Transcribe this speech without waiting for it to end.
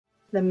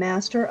the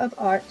Master of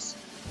Arts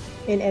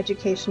in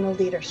Educational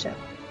Leadership,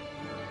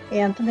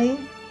 Anthony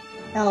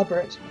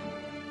Albert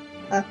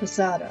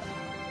Acquisado,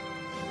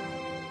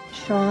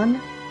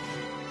 Sean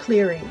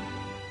Cleary,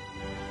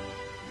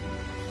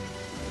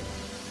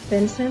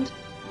 Vincent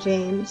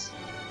James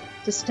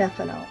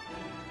DiStefano,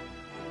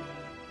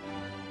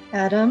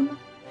 Adam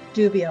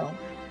Dubio,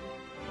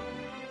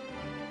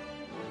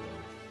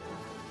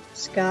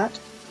 Scott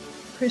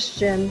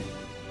Christian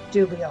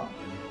Dubio,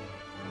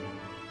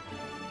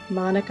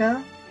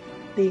 Monica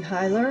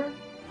Heiler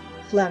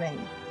Fleming,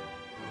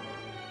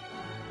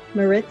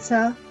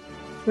 Maritza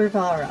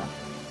Guevara,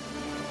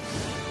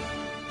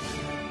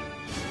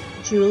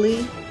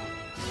 Julie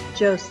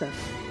Joseph,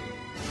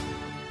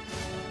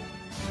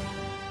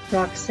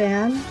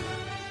 Roxanne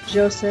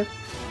Joseph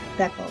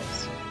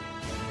Beckles,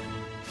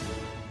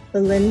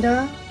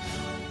 Belinda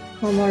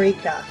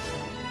Homorica,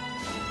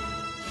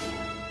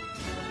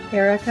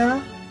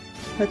 Erica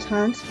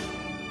Patant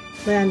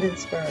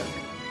Landensberg,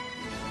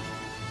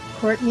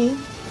 Courtney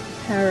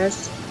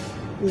Harris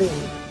Lee,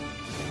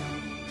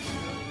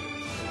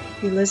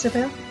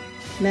 Elizabeth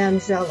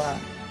Manzella,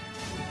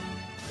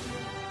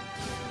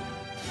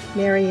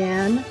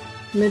 Marianne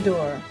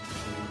Medor,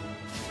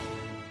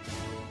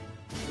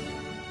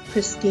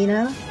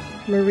 Christina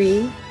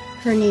Marie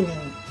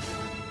Hernini,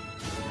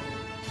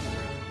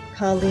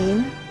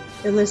 Colleen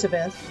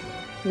Elizabeth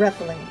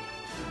Repling,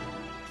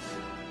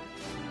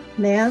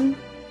 Nan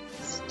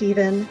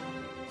Stephen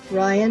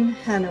Ryan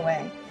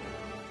Hanaway,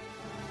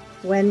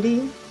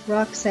 Wendy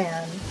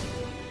Roxanne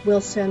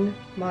Wilson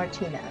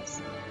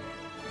Martinez.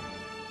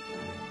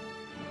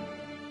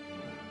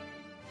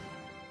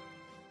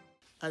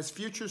 As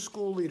future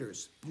school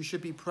leaders, you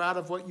should be proud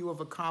of what you have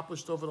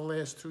accomplished over the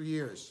last 2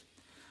 years.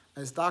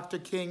 As Dr.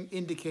 King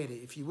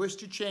indicated, if you wish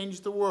to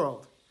change the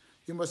world,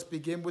 you must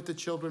begin with the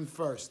children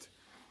first.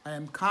 I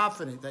am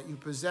confident that you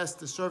possess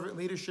the servant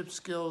leadership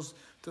skills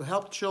to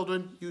help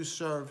children you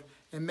serve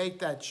and make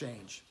that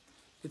change.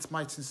 It's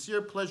my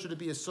sincere pleasure to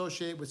be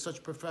associated with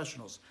such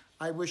professionals.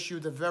 I wish you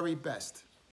the very best.